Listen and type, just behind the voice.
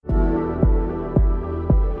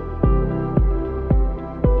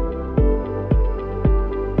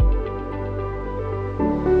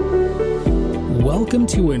Welcome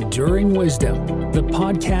to Enduring Wisdom, the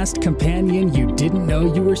podcast companion you didn't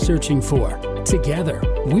know you were searching for. Together,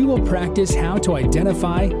 we will practice how to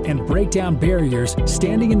identify and break down barriers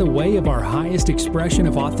standing in the way of our highest expression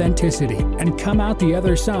of authenticity and come out the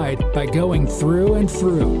other side by going through and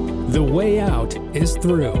through. The way out is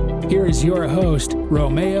through. Here is your host,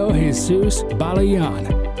 Romeo Jesus Balayan.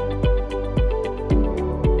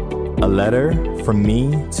 A letter from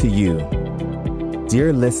me to you.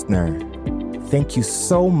 Dear listener, thank you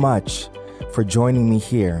so much for joining me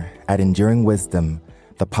here at Enduring Wisdom,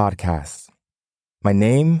 the podcast. My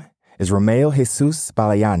name is Romeo Jesus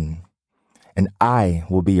Balayan, and I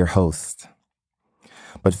will be your host.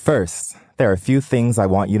 But first, there are a few things I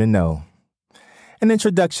want you to know. An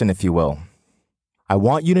introduction, if you will. I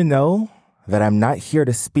want you to know that I'm not here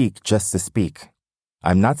to speak just to speak.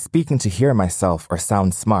 I'm not speaking to hear myself or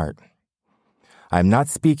sound smart. I'm not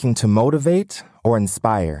speaking to motivate or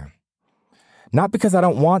inspire. Not because I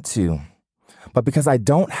don't want to, but because I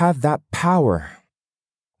don't have that power.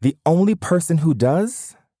 The only person who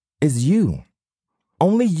does is you.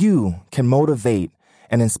 Only you can motivate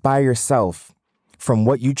and inspire yourself from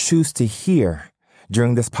what you choose to hear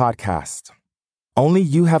during this podcast. Only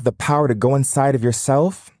you have the power to go inside of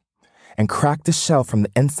yourself and crack the shell from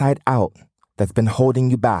the inside out that's been holding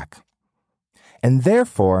you back. And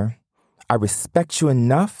therefore, I respect you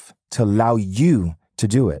enough to allow you to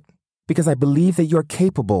do it because I believe that you're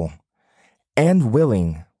capable and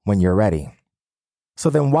willing when you're ready. So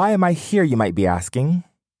then why am I here, you might be asking?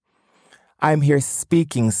 I'm here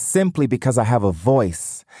speaking simply because I have a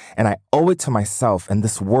voice and I owe it to myself and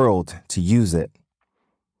this world to use it.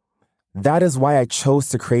 That is why I chose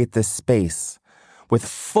to create this space with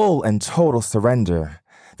full and total surrender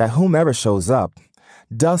that whomever shows up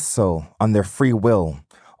does so on their free will,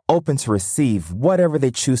 open to receive whatever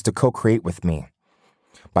they choose to co-create with me,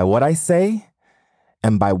 by what I say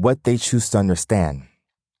and by what they choose to understand.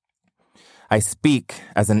 I speak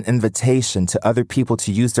as an invitation to other people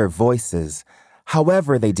to use their voices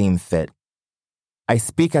however they deem fit. I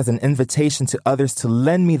speak as an invitation to others to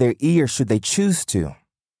lend me their ear should they choose to.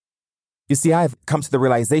 You see, I've come to the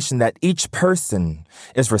realization that each person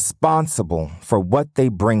is responsible for what they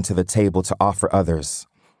bring to the table to offer others.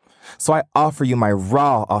 So I offer you my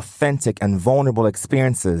raw, authentic, and vulnerable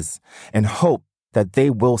experiences and hope that they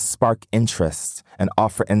will spark interest and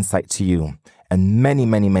offer insight to you and many,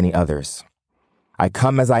 many, many others. I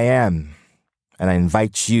come as I am, and I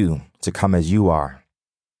invite you to come as you are.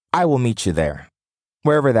 I will meet you there,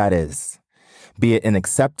 wherever that is, be it in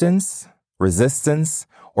acceptance, resistance,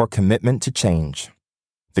 or commitment to change.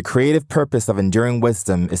 The creative purpose of Enduring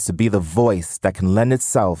Wisdom is to be the voice that can lend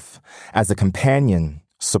itself as a companion,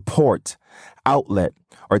 support, outlet,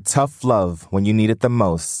 or tough love when you need it the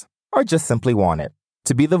most, or just simply want it.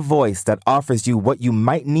 To be the voice that offers you what you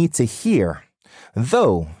might need to hear,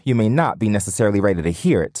 though you may not be necessarily ready to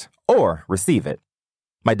hear it or receive it.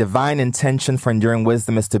 My divine intention for Enduring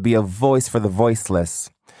Wisdom is to be a voice for the voiceless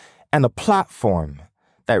and a platform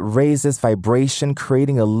that raises vibration,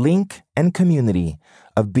 creating a link and community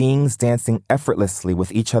of beings dancing effortlessly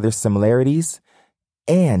with each other's similarities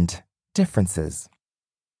and differences.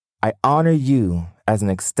 I honor you as an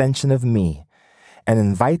extension of me and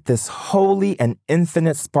invite this holy and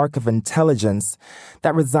infinite spark of intelligence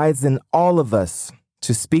that resides in all of us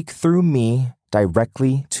to speak through me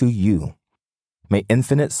directly to you. May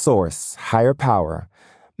infinite source, higher power,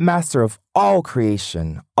 master of all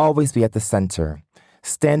creation, always be at the center,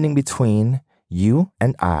 standing between you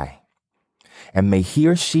and I. And may he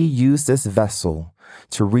or she use this vessel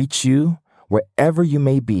to reach you wherever you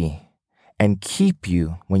may be and keep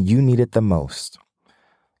you when you need it the most.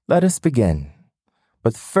 Let us begin.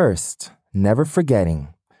 But first, never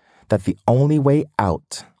forgetting that the only way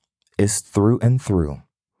out is through and through.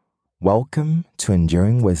 Welcome to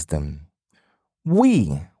Enduring Wisdom.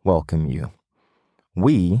 We welcome you.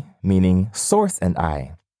 We, meaning Source and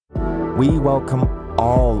I. We welcome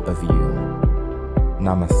all of you.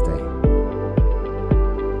 Namaste.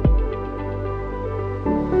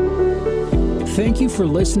 Thank you for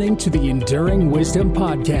listening to the Enduring Wisdom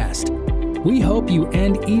podcast. We hope you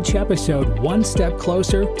end each episode one step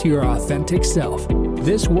closer to your authentic self.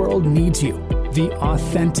 This world needs you, the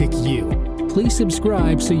authentic you. Please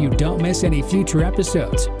subscribe so you don't miss any future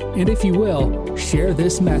episodes. And if you will, share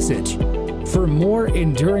this message. For more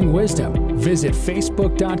Enduring Wisdom, visit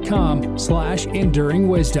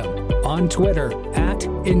facebook.com/enduringwisdom, on Twitter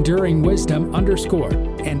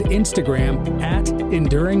 @enduringwisdom_, and Instagram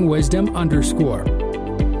 @enduringwisdom_.